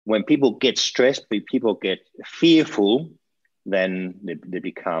When people get stressed, people get fearful, then they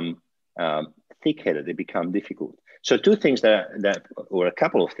become thick-headed, they become difficult. So two things or a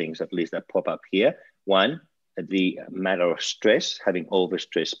couple of things at least that pop up here. One, the matter of stress, having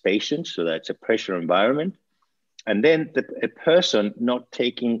overstressed patients, so that's a pressure environment. And then a person not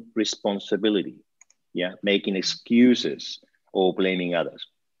taking responsibility, making excuses or blaming others.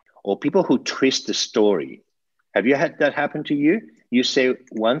 Or people who twist the story. Have you had that happen to you? You say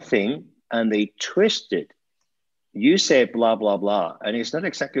one thing and they twist it. You say blah, blah, blah, and it's not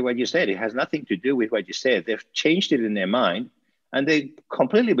exactly what you said. It has nothing to do with what you said. They've changed it in their mind and they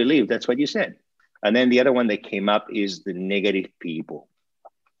completely believe that's what you said. And then the other one that came up is the negative people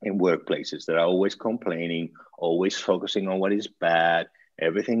in workplaces that are always complaining, always focusing on what is bad.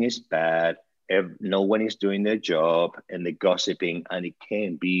 Everything is bad. No one is doing their job, and the gossiping, and it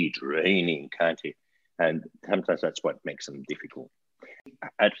can be draining, can't it? And sometimes that's what makes them difficult.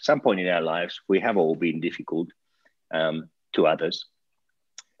 At some point in our lives, we have all been difficult to others.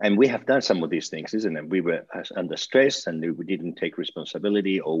 And we have done some of these things, isn't it? We were under stress and we didn't take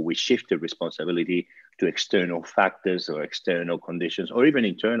responsibility, or we shifted responsibility to external factors or external conditions, or even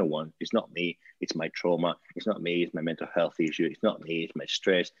internal ones. It's not me, it's my trauma. It's not me, it's my mental health issue. It's not me, it's my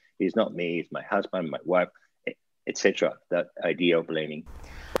stress. It's not me, it's my husband, my wife, etc. That idea of blaming.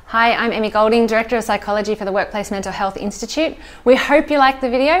 Hi, I'm Emi Golding, Director of Psychology for the Workplace Mental Health Institute. We hope you liked the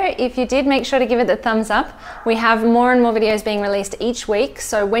video. If you did, make sure to give it the thumbs up. We have more and more videos being released each week,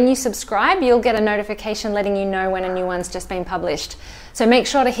 so when you subscribe, you'll get a notification letting you know when a new one's just been published. So make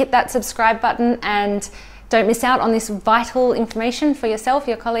sure to hit that subscribe button and don't miss out on this vital information for yourself,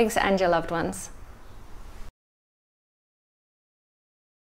 your colleagues, and your loved ones.